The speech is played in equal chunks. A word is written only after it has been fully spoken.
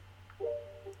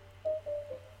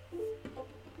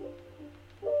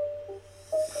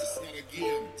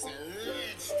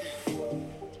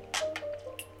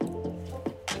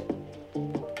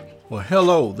Well,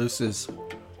 hello, this is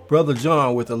Brother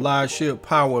John with Elisha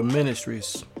Power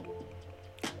Ministries.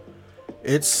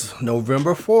 It's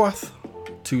November 4th,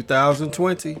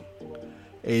 2020,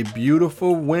 a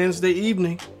beautiful Wednesday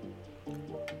evening.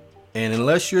 And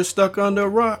unless you're stuck under a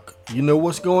rock, you know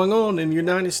what's going on in the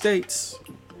United States.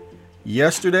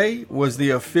 Yesterday was the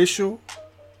official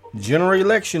general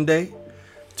election day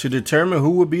to determine who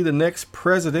would be the next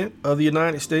president of the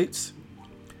United States.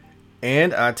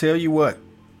 And I tell you what,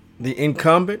 the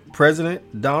incumbent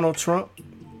President Donald Trump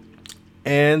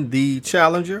and the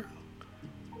challenger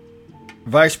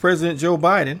Vice President Joe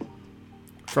Biden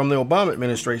from the Obama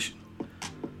administration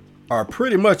are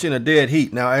pretty much in a dead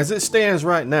heat. Now, as it stands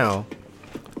right now,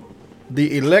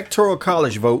 the Electoral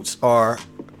College votes are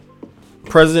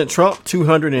President Trump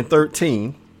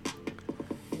 213,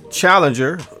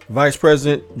 challenger Vice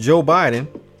President Joe Biden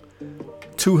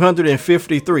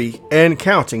 253 and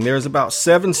counting. There's about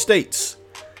 7 states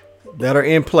that are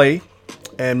in play,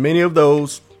 and many of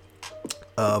those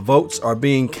votes are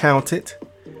being counted.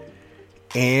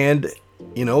 And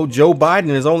you know, Joe Biden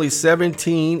is only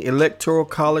 17 electoral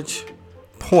college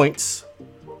points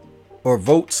or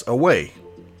votes away.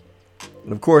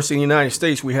 And of course, in the United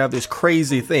States, we have this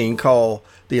crazy thing called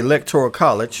the Electoral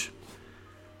College.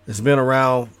 It's been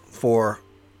around for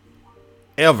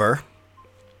ever,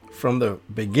 from the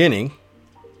beginning.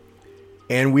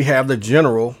 And we have the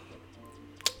general.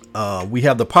 We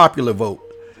have the popular vote.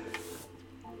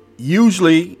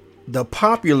 Usually the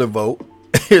popular vote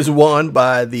is won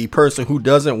by the person who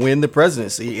doesn't win the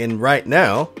presidency. And right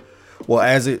now, well,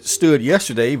 as it stood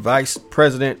yesterday, Vice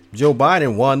President Joe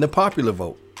Biden won the popular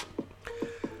vote.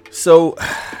 So,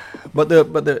 but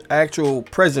the actual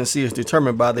presidency is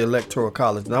determined by the Electoral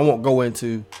College. And I won't go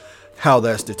into how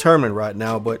that's determined right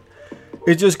now, but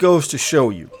it just goes to show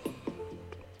you.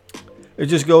 It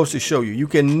just goes to show you, you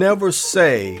can never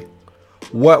say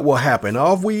what will happen.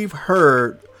 All we've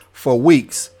heard for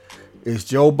weeks is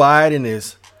Joe Biden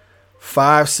is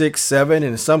 5, 6, 7,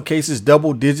 and in some cases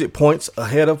double-digit points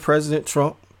ahead of President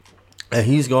Trump, and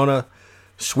he's going to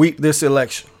sweep this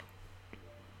election.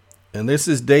 And this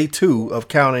is day 2 of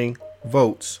counting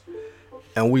votes,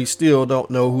 and we still don't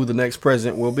know who the next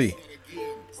president will be.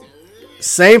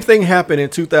 Same thing happened in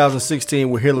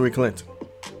 2016 with Hillary Clinton.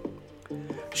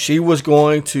 She was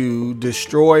going to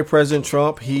destroy President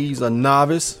Trump. He's a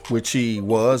novice, which he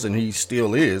was, and he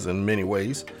still is in many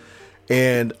ways.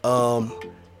 And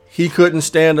he couldn't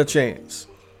stand a chance.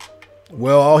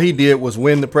 Well, all he did was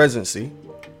win the presidency.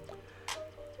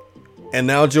 And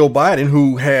now Joe Biden,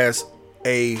 who has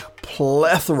a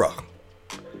plethora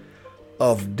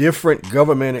of different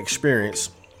government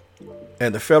experience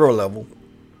at the federal level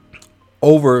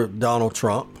over Donald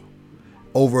Trump,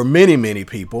 over many, many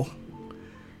people.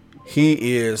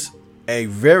 He is a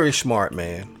very smart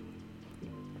man.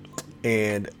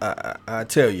 And I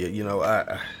tell you, you know,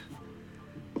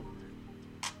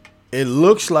 it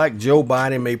looks like Joe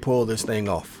Biden may pull this thing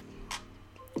off.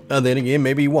 And then again,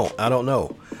 maybe he won't. I don't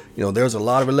know. You know, there's a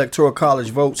lot of electoral college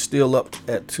votes still up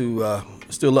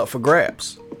for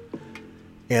grabs.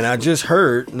 And I just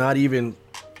heard not even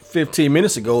 15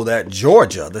 minutes ago that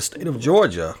Georgia, the state of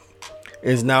Georgia,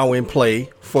 is now in play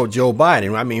for Joe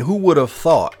Biden. I mean, who would have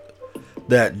thought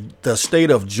that the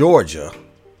state of Georgia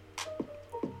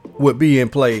would be in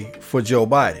play for Joe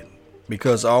Biden?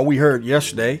 Because all we heard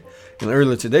yesterday and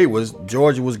earlier today was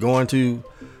Georgia was going to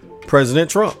President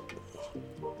Trump.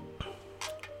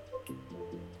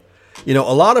 You know,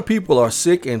 a lot of people are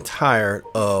sick and tired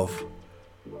of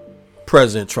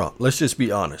President Trump. Let's just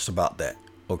be honest about that,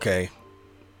 okay?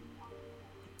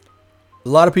 A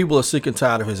lot of people are sick and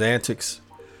tired of his antics,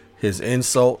 his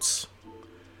insults,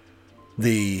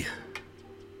 the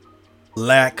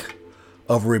lack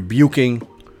of rebuking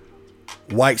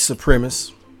white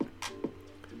supremacists,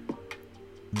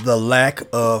 the lack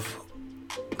of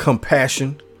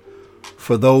compassion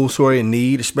for those who are in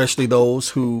need, especially those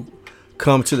who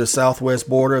come to the southwest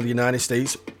border of the United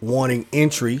States wanting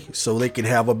entry so they can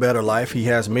have a better life. He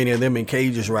has many of them in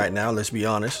cages right now, let's be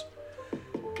honest.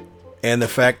 And the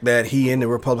fact that he and the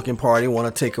Republican Party want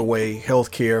to take away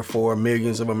health care for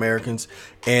millions of Americans.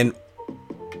 And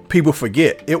people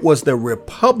forget it was the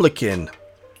Republican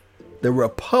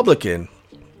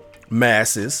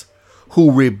masses who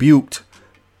rebuked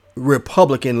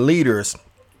Republican leaders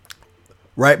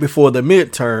right before the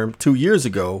midterm 2 years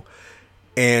ago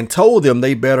and told them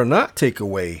they better not take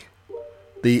away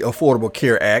the Affordable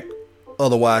Care Act,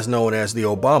 otherwise known as the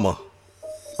Obamacare.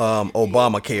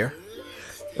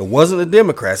 It wasn't the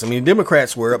Democrats. I mean,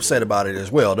 Democrats were upset about it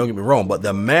as well. Don't get me wrong. But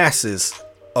the masses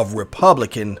of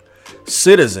Republican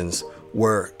citizens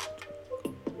were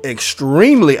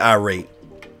extremely irate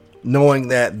knowing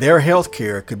that their health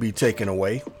care could be taken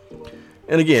away.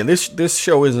 And again, this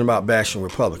show isn't about bashing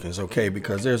Republicans, okay?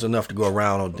 Because there's enough to go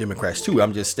around on Democrats too.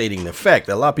 I'm just stating the fact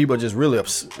that a lot of people are just really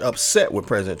upset with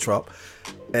President Trump,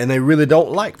 and they really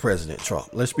don't like President Trump.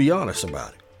 Let's be honest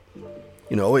about it.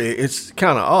 You know, it's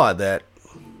kind of odd that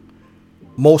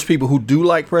most people who do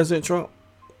like President Trump,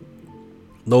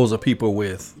 those are people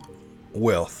with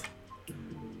wealth.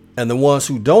 And the ones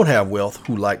who don't have wealth,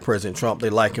 who like President Trump, they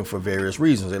like him for various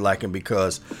reasons. They like him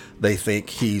because they think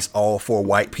he's all for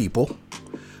white people,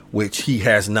 which he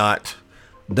has not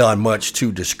done much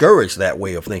to discourage that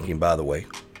way of thinking, by the way.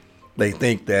 They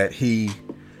think that he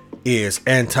is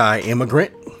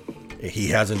anti-immigrant. He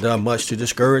hasn't done much to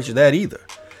discourage that either.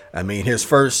 I mean, his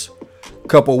first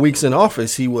couple of weeks in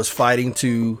office, he was fighting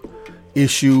to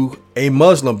issue a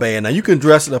Muslim ban. Now, you can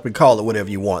dress it up and call it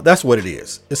whatever you want. That's what it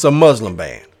is. It's a Muslim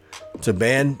ban. To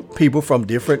ban people from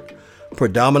different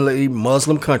predominantly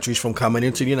Muslim countries from coming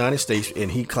into the United States. And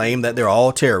he claimed that they're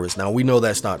all terrorists. Now, we know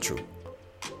that's not true.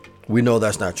 We know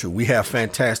that's not true. We have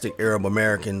fantastic Arab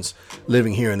Americans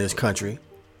living here in this country,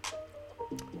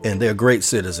 and they're great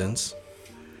citizens.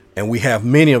 And we have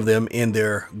many of them in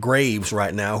their graves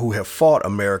right now who have fought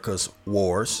America's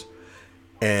wars,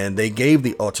 and they gave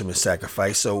the ultimate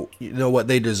sacrifice. So you know what?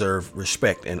 They deserve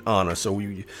respect and honor. So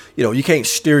you can't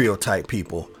stereotype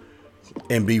people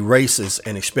and be racist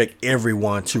and expect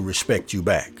everyone to respect you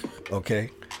back. OK,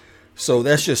 so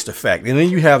that's just a fact. And then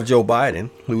you have Joe Biden,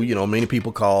 who, many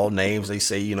people call names. They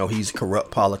say, he's a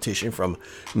corrupt politician from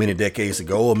many decades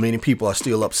ago. Or many people are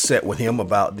still upset with him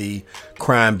about the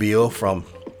crime bill from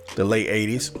the late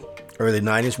 80s, early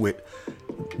 90s with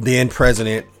then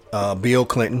President Bill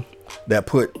Clinton that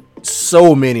put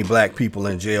so many black people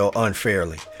in jail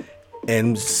unfairly.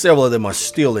 And several of them are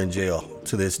still in jail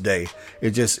to this day.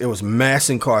 It was mass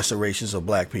incarcerations of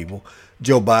black people.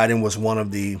 Joe Biden was one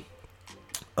of the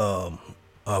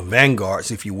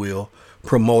vanguards, if you will,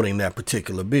 promoting that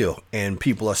particular bill. And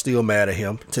people are still mad at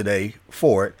him today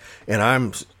for it. And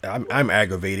I'm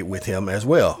aggravated with him as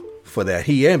well for that.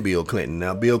 He and Bill Clinton.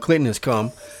 Now, Bill Clinton has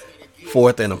come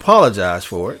forth and apologized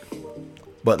for it.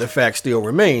 But the fact still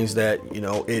remains that,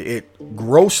 it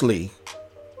grossly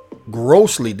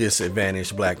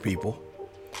disadvantaged black people.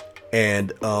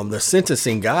 And the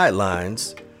sentencing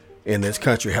guidelines in this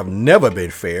country have never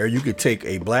been fair. You could take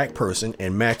a black person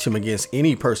and match him against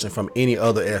any person from any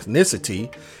other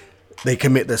ethnicity. They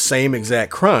commit the same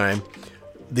exact crime.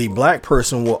 The black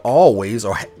person will always,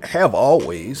 or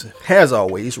has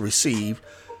always received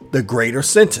the greater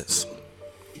sentence.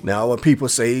 Now, when people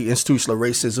say institutional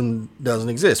racism doesn't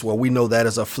exist, well, we know that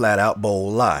is a flat out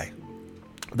bold lie.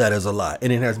 That is a lie.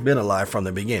 And it has been a lie from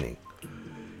the beginning.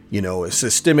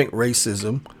 Systemic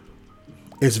racism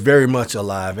is very much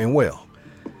alive and well.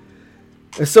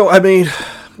 And so, I mean,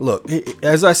 look,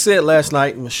 as I said last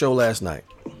night in the show last night,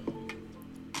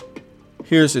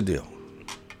 here's the deal.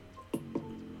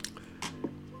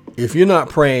 If you're not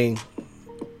praying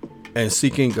and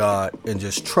seeking God and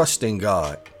just trusting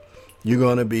God, you're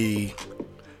going to be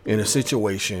in a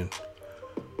situation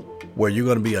where you're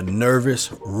going to be a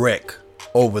nervous wreck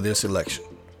over this election.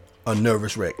 A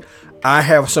nervous wreck. I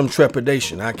have some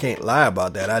trepidation. I can't lie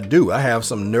about that. I do. I have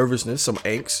some nervousness, some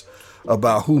angst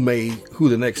about who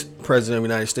the next president of the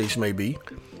United States may be.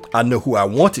 I know who I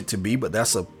want it to be, but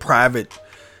that's a private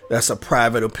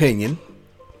opinion.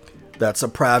 That's a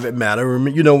private matter.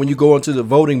 When you go into the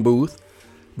voting booth,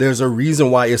 there's a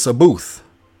reason why it's a booth.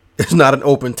 It's not an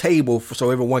open table so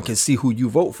everyone can see who you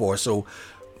vote for. So,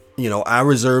 I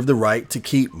reserve the right to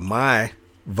keep my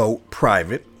vote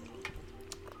private.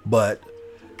 But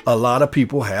a lot of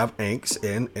people have angst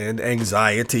and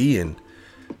anxiety, and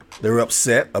they're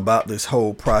upset about this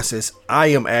whole process. I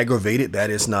am aggravated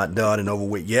that it's not done and over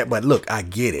with yet. But look, I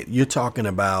get it. You're talking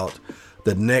about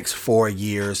the next 4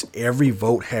 years. Every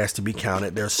vote has to be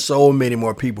counted. There's so many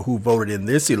more people who voted in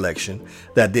this election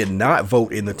that did not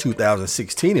vote in the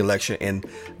 2016 election. And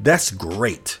that's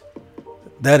great.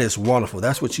 That is wonderful.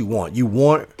 That's what you want. You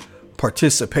want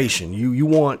participation. You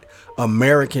want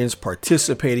Americans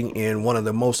participating in one of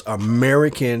the most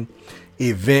American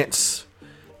events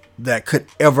that could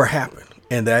ever happen.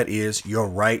 And that is your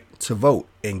right to vote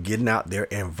and getting out there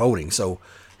and voting. So,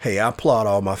 hey, I applaud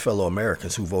all my fellow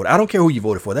Americans who voted. I don't care who you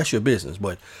voted for. That's your business.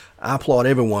 But I applaud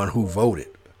everyone who voted,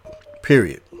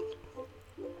 period.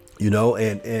 We'll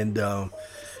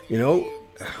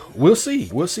see.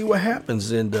 We'll see what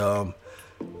happens. And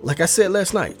like I said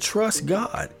last night, trust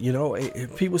God.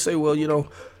 If people say, well,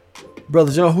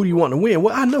 Brother John, who do you want to win?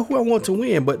 Well, I know who I want to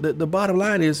win. But the bottom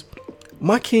line is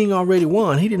my king already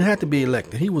won. He didn't have to be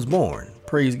elected. He was born.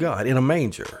 Praise God. In a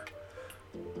manger.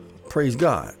 Praise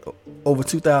God. Over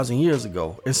 2,000 years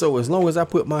ago. And so as long as I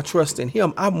put my trust in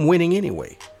him, I'm winning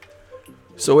anyway.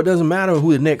 So it doesn't matter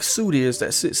who the next suit is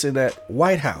that sits in that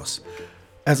White House.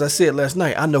 As I said last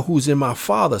night, I know who's in my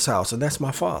Father's house, and that's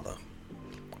my Father.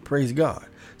 Praise God.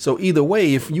 So either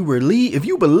way, if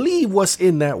you believe what's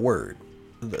in that word,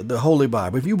 the Holy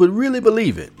Bible, if you would really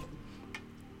believe it,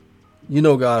 you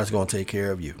know God is going to take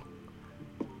care of you.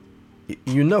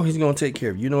 You know he's going to take care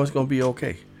of you. You know it's going to be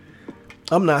okay.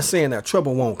 I'm not saying that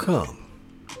trouble won't come,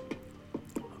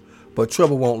 but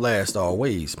trouble won't last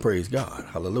always. Praise God.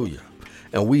 Hallelujah.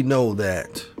 And we know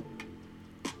that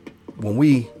when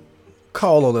we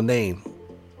call on the name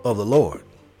of the Lord,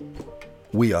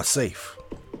 we are safe.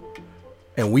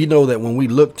 And we know that when we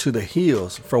look to the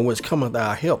hills from which cometh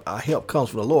our help comes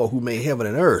from the Lord who made heaven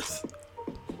and earth.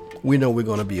 We know we're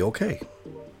going to be okay.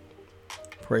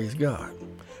 Praise God.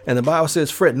 And the Bible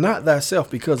says, fret not thyself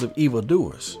because of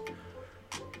evildoers.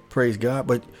 Praise God.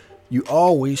 But you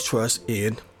always trust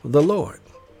in the Lord.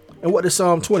 And what does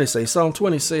Psalm 20 say? Psalm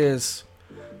 20 says,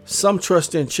 some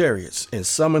trust in chariots and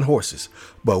some in horses,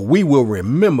 but we will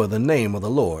remember the name of the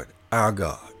Lord, our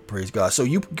God. Praise God. So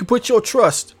you put your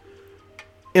trust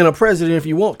in a president if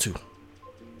you want to.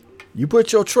 You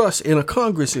put your trust in a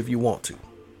Congress if you want to.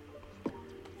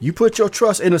 You put your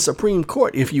trust in a Supreme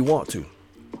Court if you want to.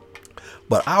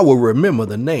 But I will remember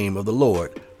the name of the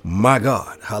Lord, my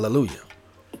God. Hallelujah.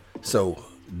 So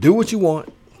do what you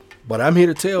want. But I'm here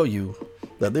to tell you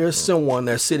that there's someone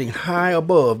that's sitting high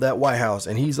above that White House,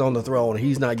 and he's on the throne, and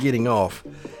he's not getting off,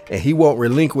 and he won't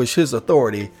relinquish his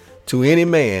authority to any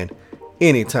man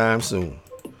anytime soon.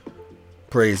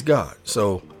 Praise God.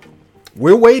 So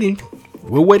we're waiting.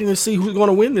 We're waiting to see who's going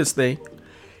to win this thing.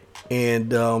 And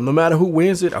no matter who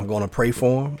wins it, I'm going to pray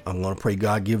for them. I'm going to pray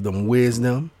God give them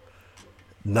wisdom,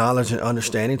 knowledge, and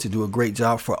understanding to do a great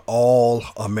job for all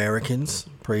Americans.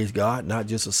 Praise God. Not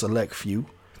just a select few,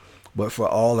 but for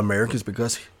all Americans,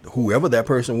 because whoever that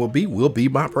person will be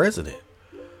my president.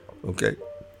 Okay.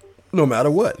 No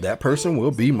matter what, that person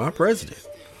will be my president.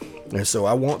 And so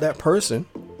I want that person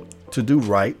to do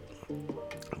right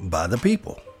by the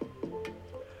people.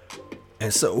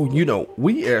 And so,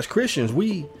 we as Christians,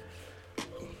 we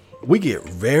get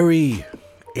very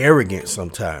arrogant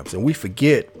sometimes, and we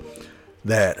forget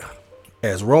that,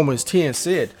 as Romans 10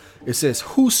 said, it says,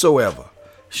 whosoever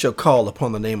shall call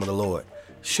upon the name of the Lord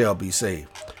shall be saved.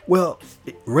 Well,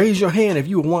 raise your hand if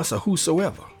you were once a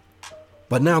whosoever,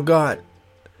 but now God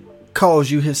calls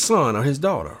you his son or his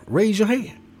daughter. Raise your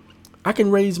hand. I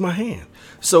can raise my hand.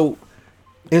 So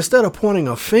instead of pointing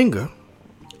a finger,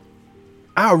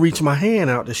 I'll reach my hand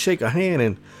out to shake a hand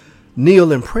and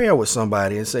kneel in prayer with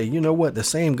somebody and say, you know what? The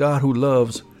same God who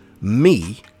loves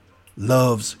me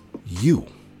loves you.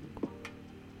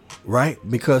 Right?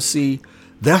 Because see,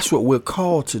 that's what we're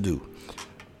called to do.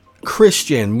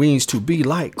 Christian means to be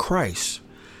like Christ.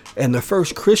 And the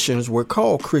first Christians were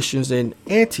called Christians in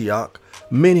Antioch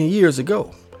many years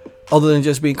ago, other than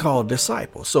just being called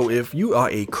disciples. So if you are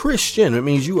a Christian, it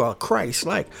means you are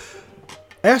Christ-like.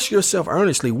 Ask yourself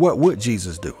earnestly, what would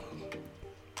Jesus do?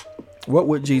 What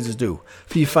would Jesus do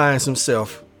if he finds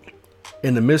himself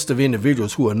in the midst of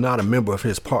individuals who are not a member of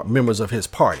members of his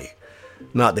party?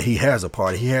 Not that he has a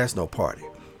party. He has no party.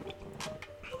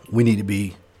 We need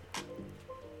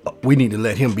to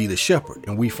let him be the shepherd,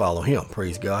 and we follow him.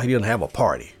 Praise God. He doesn't have a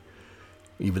party,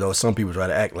 even though some people try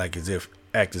to act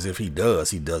as if he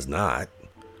does. He does not.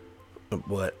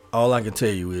 But all I can tell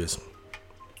you is,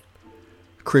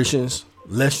 Christians,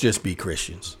 let's just be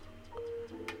Christians.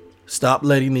 Stop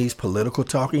letting these political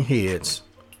talking heads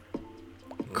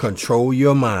control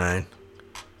your mind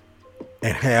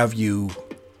and have you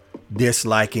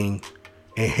disliking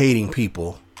and hating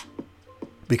people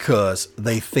because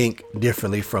they think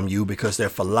differently from you, because their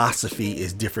philosophy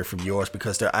is different from yours,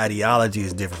 because their ideology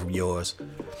is different from yours.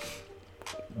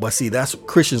 But see, that's what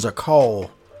Christians are called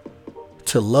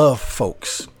to: love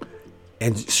folks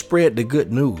and spread the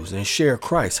good news and share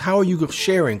Christ. How are you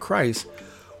sharing Christ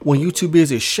when you're too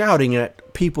busy shouting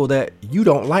at people that you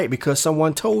don't like because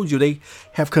someone told you? They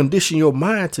have conditioned your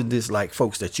mind to dislike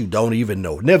folks that you don't even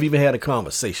know, never even had a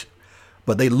conversation,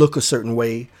 but they look a certain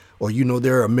way, or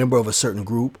they're a member of a certain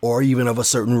group, or even of a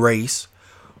certain race,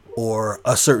 or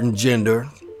a certain gender.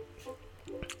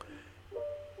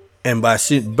 And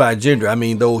by gender, I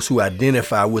mean those who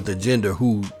identify with the gender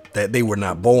that they were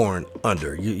not born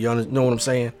under. You know what I'm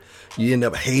saying? You end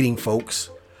up hating folks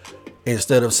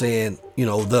instead of saying,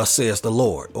 thus says the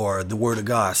Lord, or the word of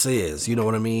God says. You know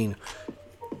what I mean?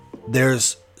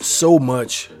 There's so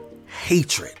much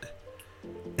hatred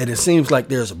And it seems like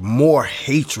there's more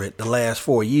hatred the last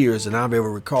 4 years than I've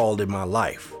ever recalled in my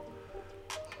life.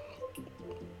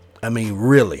 I mean,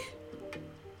 really,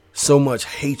 so much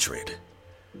hatred.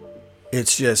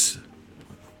 It's just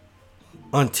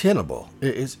untenable.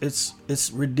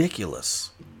 It's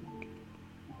ridiculous.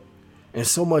 And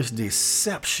so much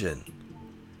deception.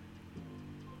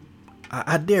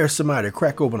 I dare somebody to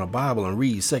crack open a Bible and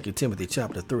read 2 Timothy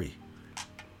chapter 3.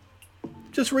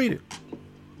 Just read it.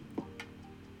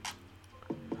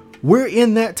 We're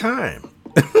in that time.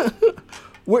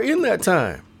 We're in that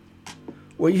time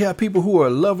where you have people who are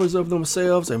lovers of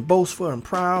themselves and boastful and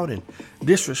proud and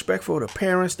disrespectful to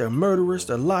parents. They're murderers,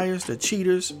 they're liars, they're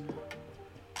cheaters,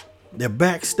 they're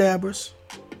backstabbers,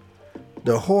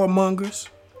 they're whoremongers.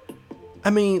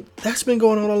 I mean, that's been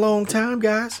going on a long time,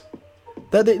 guys.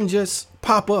 That didn't just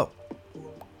pop up.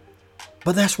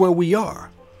 But that's where we are.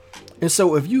 And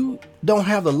so if you don't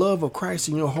have the love of Christ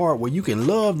in your heart where you can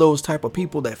love those type of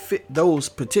people that fit those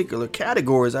particular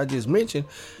categories I just mentioned,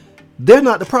 they're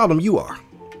not the problem, you are.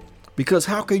 Because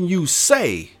how can you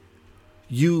say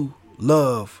you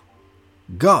love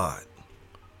God,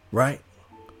 right?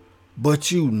 But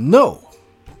you know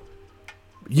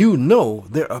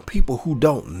there are people who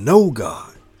don't know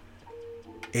God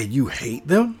and you hate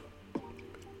them?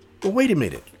 Well, wait a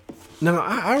minute. Now,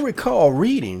 I recall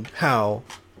reading how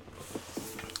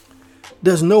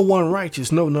there's no one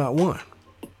righteous, no, not one.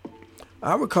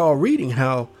 I recall reading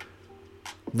how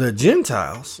the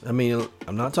Gentiles, I mean,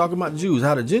 I'm not talking about Jews,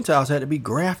 how the Gentiles had to be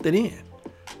grafted in.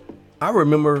 I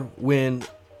remember reading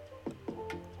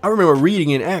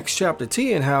in Acts chapter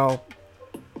 10 how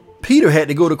Peter had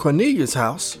to go to Cornelius'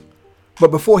 house,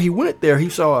 but before he went there, he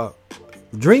saw a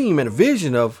dream and a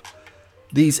vision of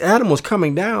these animals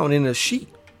coming down in a sheet.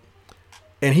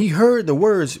 And he heard the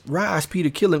words, "Rise, Peter,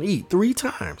 kill and eat," 3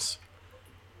 times.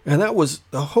 And that was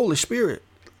the Holy Spirit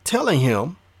telling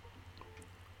him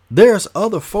there's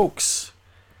other folks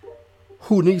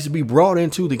who needs to be brought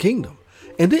into the kingdom.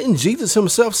 And didn't Jesus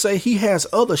himself say he has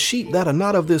other sheep that are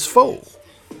not of this fold?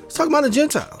 He's talking about the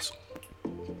Gentiles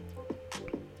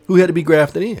who had to be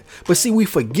grafted in. But see, we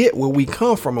forget where we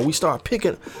come from and we start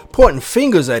pointing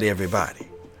fingers at everybody.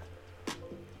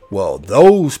 Well,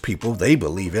 those people, they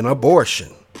believe in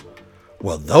abortion.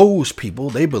 Well, those people,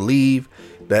 they believe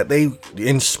that they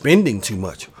in spending too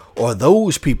much. Or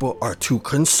those people are too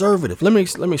conservative. Let me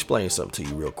explain something to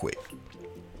you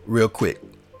real quick.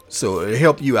 So it'll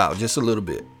help you out just a little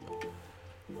bit.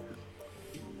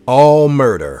 All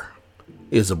murder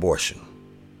is abortion.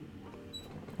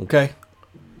 Okay?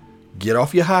 Get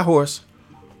off your high horse.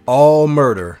 All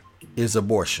murder is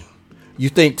abortion. You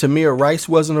think Tamir Rice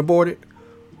wasn't aborted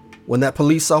when that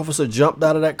police officer jumped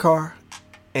out of that car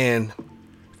and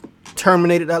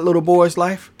terminated that little boy's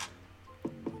life?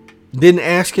 Didn't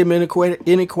ask him any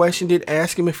question. Didn't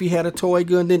ask him if he had a toy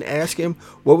gun. Didn't ask him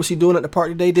what was he doing at the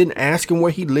party today. Didn't ask him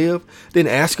where he lived.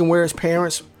 Didn't ask him where his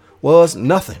parents was.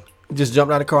 Nothing. He just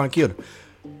jumped out of the car and killed him.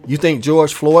 You think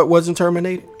George Floyd wasn't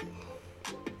terminated?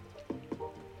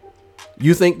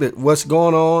 You think that what's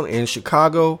going on in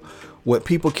Chicago with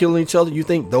people killing each other, you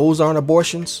think those aren't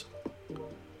abortions?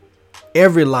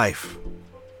 Every life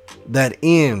that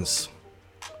ends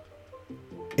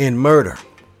in murder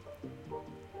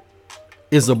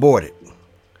is aborted.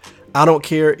 I don't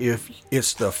care if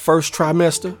it's the first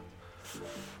trimester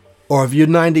or if you're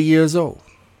 90 years old.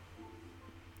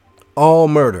 All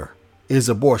murder is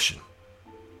abortion.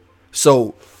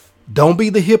 So don't be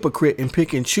the hypocrite and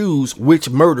pick and choose which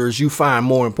murders you find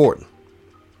more important.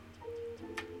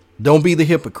 Don't be the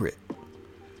hypocrite.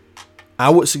 I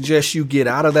would suggest you get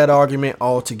out of that argument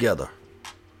altogether.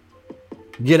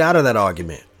 Get out of that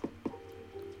argument.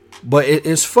 But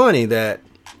it's funny that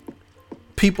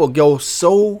people get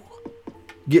so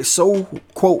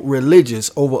quote religious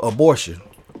over abortion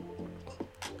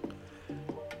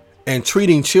and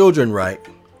treating children right,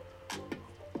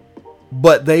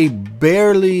 but they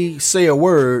barely say a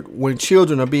word when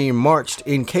children are being marched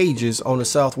in cages on the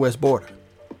southwest border.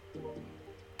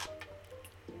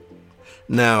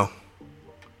 Now,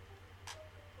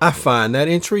 I find that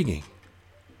intriguing.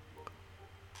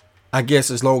 I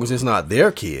guess as long as it's not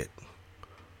their kid,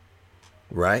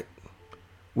 right?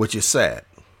 Which is sad.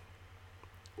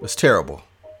 It's terrible.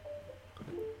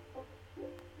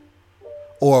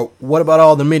 Or what about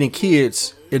all the many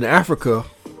kids in Africa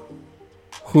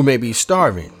who may be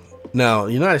starving? Now,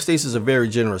 the United States is a very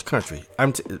generous country.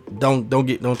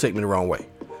 Don't take me the wrong way.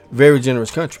 Very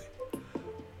generous country.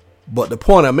 But the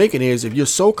point I'm making is, if you're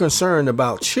so concerned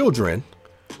about children,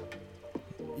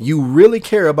 you really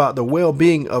care about the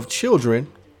well-being of children,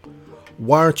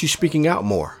 why aren't you speaking out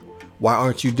more? Why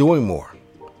aren't you doing more?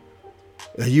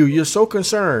 You're so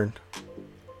concerned.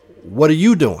 What are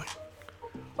you doing?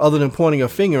 Other than pointing a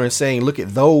finger and saying, look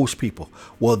at those people.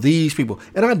 Well, these people.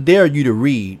 And I dare you to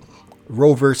read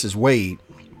Roe versus Wade,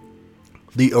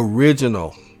 the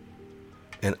original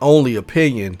and only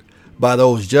opinion by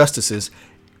those justices.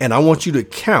 And I want you to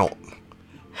count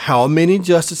how many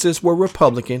justices were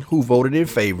Republican who voted in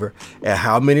favor and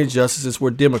how many justices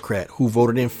were Democrat who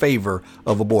voted in favor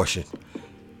of abortion.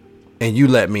 And you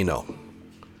let me know.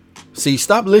 See,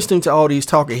 stop listening to all these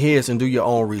talking heads and do your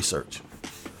own research.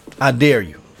 I dare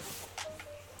you.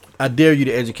 I dare you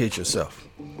to educate yourself.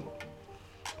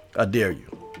 I dare you.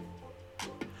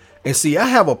 And see, I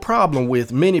have a problem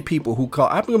with many people who call,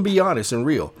 I'm going to be honest and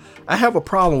real. I have a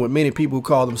problem with many people who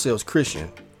call themselves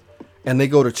Christian and they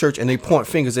go to church and they point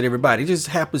fingers at everybody. It just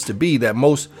happens to be that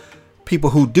most people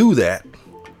who do that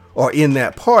are in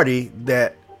that party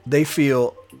that they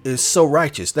feel is so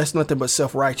righteous. That's nothing but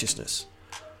self-righteousness.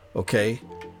 Okay.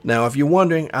 Now, if you're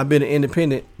wondering, I've been an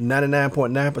independent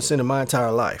 99.9% of my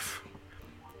entire life.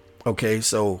 Okay,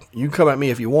 so you can come at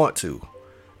me if you want to.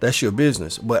 That's your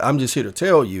business. But I'm just here to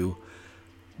tell you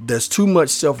there's too much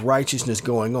self-righteousness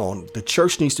going on. The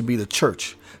church needs to be the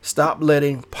church. Stop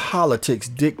letting politics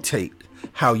dictate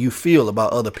how you feel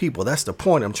about other people. That's the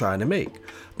point I'm trying to make.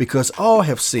 Because all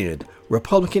have sinned,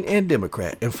 Republican and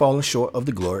Democrat, and fallen short of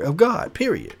the glory of God,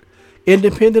 period.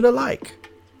 Independent alike.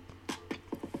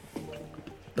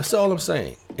 That's all I'm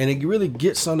saying. And it really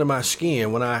gets under my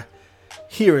skin when I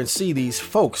hear and see these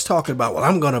folks talking about, well,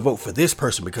 I'm going to vote for this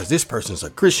person because this person's a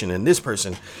Christian and this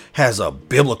person has a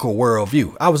biblical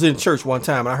worldview. I was in church one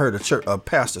time and I heard a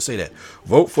pastor say that.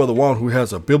 Vote for the one who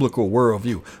has a biblical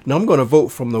worldview. No, I'm going to vote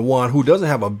from the one who doesn't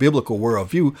have a biblical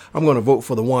worldview. I'm going to vote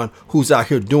for the one who's out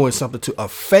here doing something to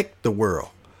affect the world,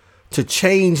 to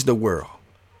change the world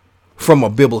from a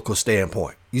biblical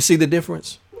standpoint. You see the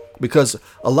difference? Because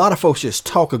a lot of folks just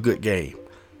talk a good game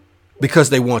because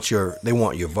they want your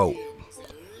vote.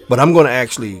 But I'm going to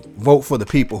actually vote for the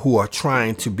people who are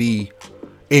trying to be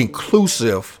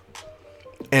inclusive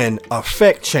and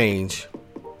affect change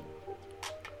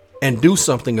and do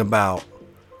something about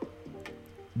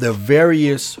the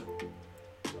various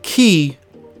key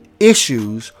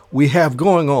issues we have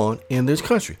going on in this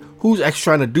country. Who's actually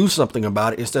trying to do something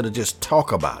about it instead of just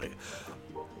talk about it?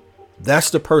 That's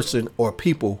the person or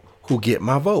people who get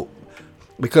my vote,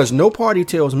 because no party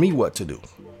tells me what to do.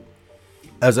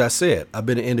 As I said, I've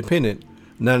been an independent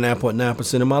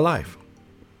 99.9% of my life.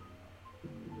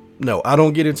 No, I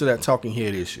don't get into that talking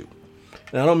head issue.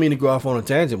 And I don't mean to go off on a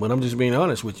tangent, but I'm just being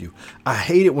honest with you. I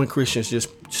hate it when Christians just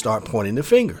start pointing the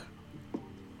finger.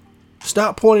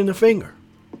 Stop pointing the finger.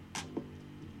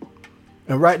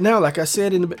 And right now, like I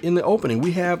said in the opening,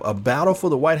 we have a battle for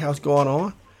the White House going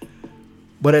on.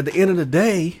 But at the end of the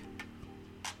day,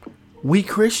 we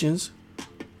Christians,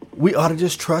 we ought to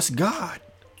just trust God.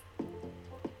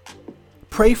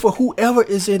 Pray for whoever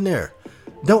is in there.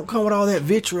 Don't come with all that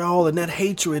vitriol and that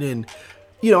hatred. And,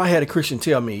 you know, I had a Christian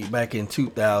tell me back in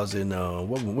 2000,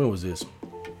 when was this?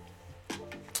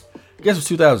 I guess it was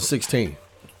 2016,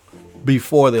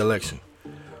 before the election.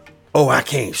 Oh, I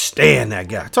can't stand that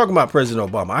guy. Talking about President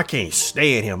Obama. I can't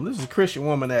stand him. This is a Christian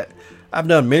woman that I've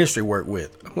done ministry work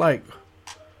with. I'm like,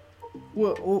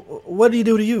 well, what did he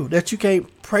do to you that you can't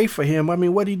pray for him? I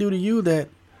mean, what did he do to you that,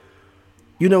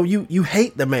 you know, you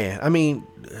hate the man? I mean,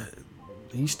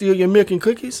 he steal your milk and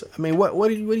cookies? I mean, what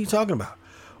are you talking about?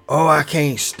 Oh, I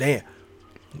can't stand.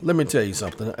 Let me tell you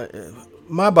something.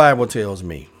 My Bible tells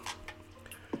me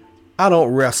I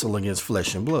don't wrestle against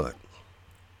flesh and blood.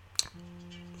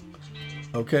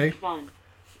 Okay?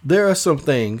 There are some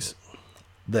things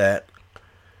that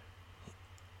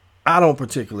I don't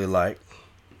particularly like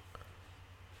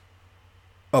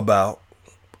about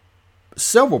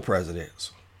several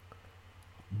presidents.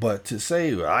 But to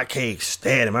say, well, I can't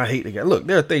stand him, I hate the guy. Look,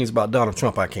 there are things about Donald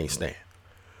Trump I can't stand.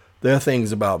 There are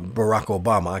things about Barack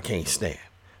Obama I can't stand.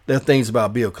 There are things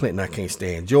about Bill Clinton I can't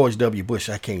stand. George W. Bush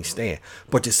I can't stand.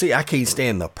 But to say I can't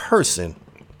stand the person,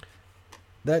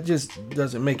 that just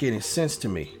doesn't make any sense to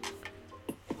me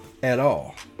at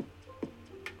all.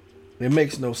 It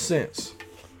makes no sense.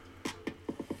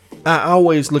 I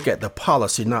always look at the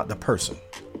policy, not the person.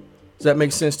 Does that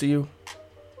make sense to you?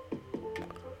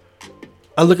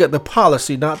 I look at the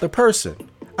policy, not the person.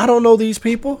 I don't know these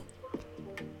people.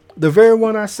 The very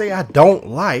one I say I don't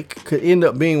like could end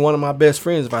up being one of my best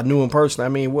friends if I knew him personally. I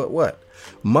mean, what?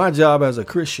 My job as a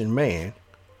Christian man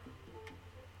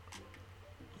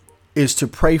is to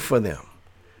pray for them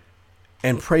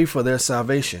and pray for their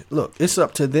salvation. Look, it's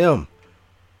up to them.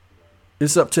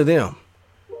 It's up to them.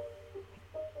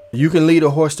 You can lead a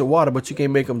horse to water, but you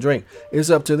can't make them drink. It's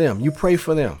up to them. You pray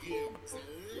for them.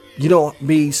 You don't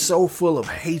be so full of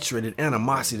hatred and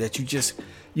animosity that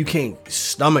you can't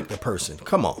stomach the person.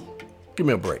 Come on, give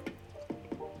me a break.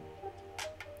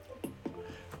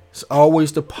 It's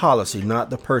always the policy,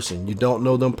 not the person. You don't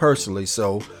know them personally.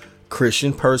 So,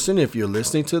 Christian person, if you're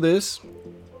listening to this,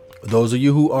 those of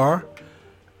you who are,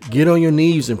 get on your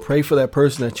knees and pray for that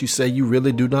person that you say you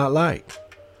really do not like.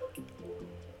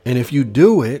 And if you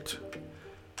do it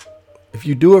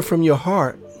from your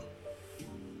heart,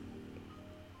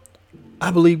 I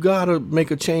believe God will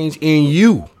make a change in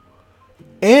you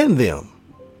and them.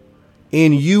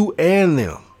 In you and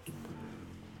them.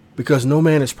 Because no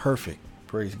man is perfect.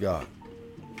 Praise God.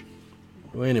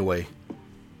 Well, anyway,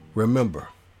 remember,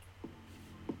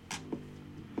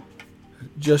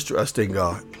 just trust in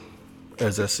God,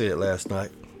 as I said last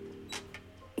night.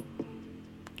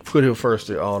 Put him first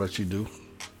in all that you do.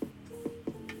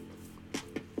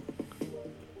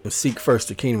 And seek first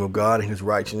the kingdom of God and his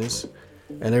righteousness,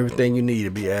 and everything you need to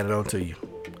be added onto you,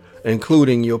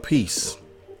 including your peace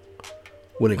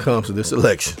when it comes to this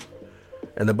election.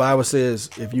 And the Bible says,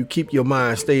 if you keep your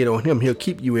mind stayed on him, he'll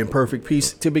keep you in perfect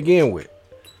peace to begin with.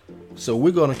 So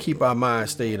we're going to keep our mind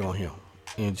stayed on him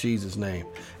in Jesus' name.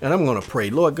 And I'm going to pray.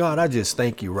 Lord God, I just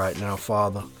thank you right now,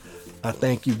 Father. I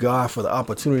thank you, God, for the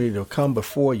opportunity to come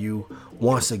before you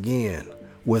once again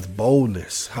with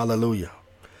boldness. Hallelujah.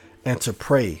 And to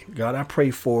pray. God, I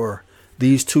pray for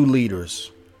these two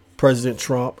leaders, President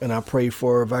Trump, and I pray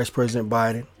for Vice President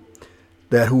Biden,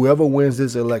 that whoever wins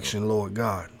this election, Lord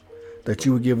God, that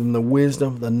you would give them the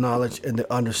wisdom, the knowledge, and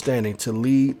the understanding to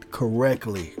lead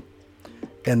correctly,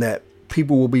 and that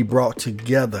people will be brought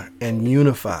together and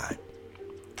unified.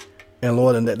 And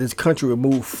Lord, and that this country will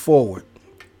move forward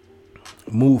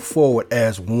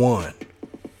as one.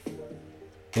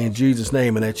 In Jesus'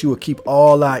 name, and that you will keep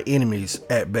all our enemies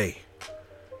at bay.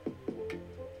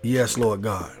 Yes, Lord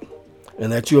God.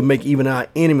 And that you will make even our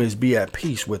enemies be at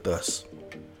peace with us.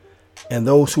 And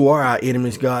those who are our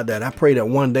enemies, God, that I pray that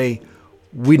one day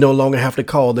we no longer have to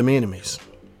call them enemies,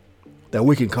 that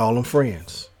we can call them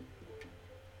friends.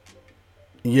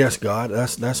 Yes, God,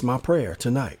 that's my prayer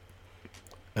tonight.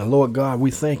 And Lord God,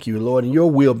 we thank you, Lord, and your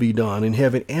will be done in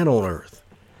heaven and on earth,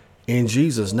 in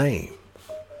Jesus' name.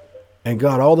 And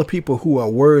God, all the people who are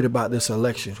worried about this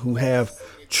election, who have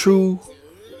true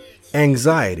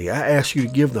anxiety, I ask you to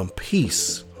give them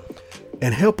peace.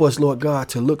 And help us, Lord God,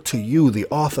 to look to you, the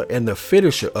author and the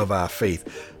finisher of our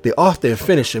faith. The author and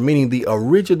finisher, meaning the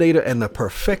originator and the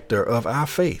perfecter of our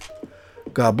faith.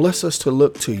 God, bless us to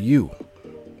look to you.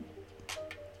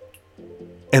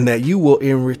 And that you will,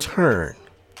 in return,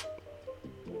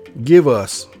 give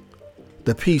us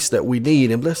the peace that we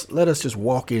need. And let us just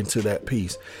walk into that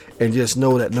peace. And just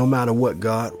know that no matter what,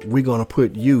 God, we're going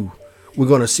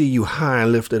to see you high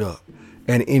and lifted up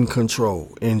and in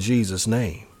control. In Jesus'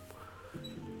 name.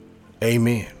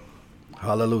 Amen.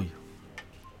 Hallelujah.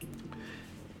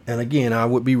 And again, I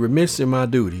would be remiss in my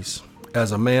duties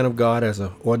as a man of God, as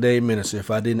an ordained minister,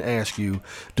 if I didn't ask you,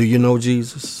 do you know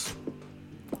Jesus?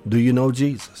 Do you know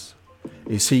Jesus?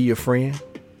 Is he your friend?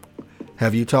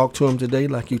 Have you talked to him today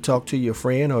like you talk to your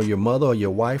friend or your mother or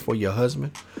your wife or your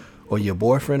husband or your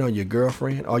boyfriend or your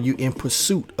girlfriend? Are you in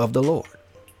pursuit of the Lord?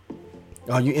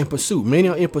 Are you in pursuit? Many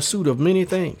are in pursuit of many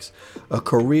things, a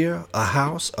career, a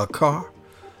house, a car.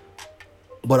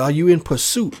 But are you in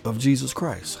pursuit of Jesus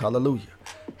Christ? Hallelujah.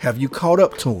 Have you caught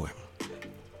up to him?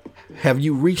 Have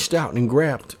you reached out and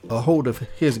grabbed a hold of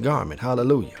his garment?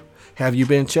 Hallelujah. Have you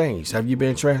been changed? Have you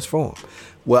been transformed?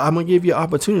 Well, I'm going to give you an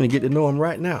opportunity to get to know him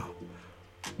right now.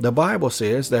 The Bible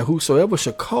says that whosoever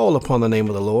shall call upon the name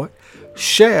of the Lord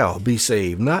shall be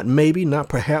saved. Not maybe, not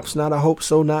perhaps, not I hope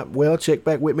so, not well, check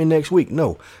back with me next week.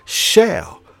 No,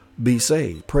 shall be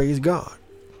saved. Praise God.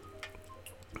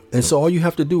 And so all you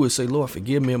have to do is say, Lord,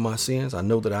 forgive me of my sins. I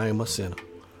know that I am a sinner.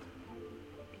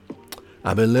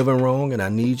 I've been living wrong and I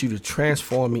need you to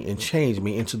transform me and change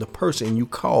me into the person you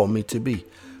call me to be.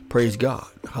 Praise God.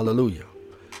 Hallelujah.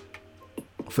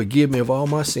 Forgive me of all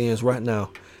my sins right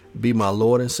now. Be my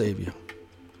Lord and Savior.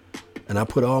 And I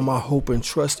put all my hope and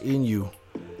trust in you,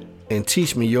 and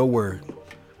teach me your word.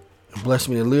 And bless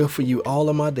me to live for you all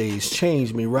of my days.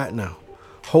 Change me right now.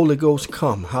 Holy Ghost,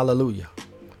 come. Hallelujah.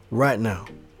 Right now.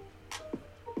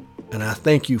 And I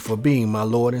thank you for being my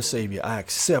Lord and Savior. I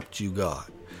accept you, God.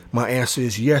 My answer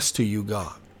is yes to you,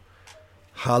 God.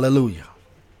 Hallelujah.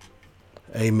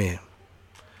 Amen.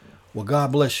 Well,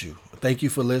 God bless you. Thank you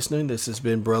for listening. This has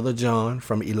been Brother John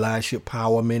from Elisha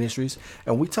Power Ministries.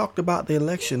 And we talked about the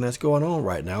election that's going on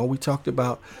right now. We talked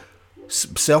about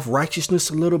self-righteousness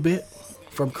a little bit.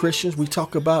 from Christians. We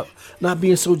talk about not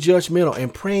being so judgmental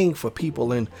and praying for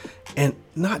people and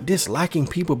not disliking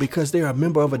people because they're a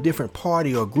member of a different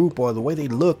party or group or the way they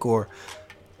look or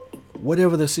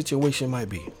whatever the situation might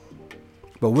be.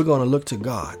 But we're going to look to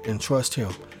God and trust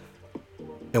him.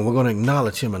 And we're going to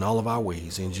acknowledge him in all of our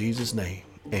ways in Jesus' name.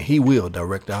 And he will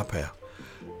direct our path.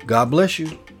 God bless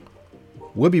you.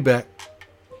 We'll be back.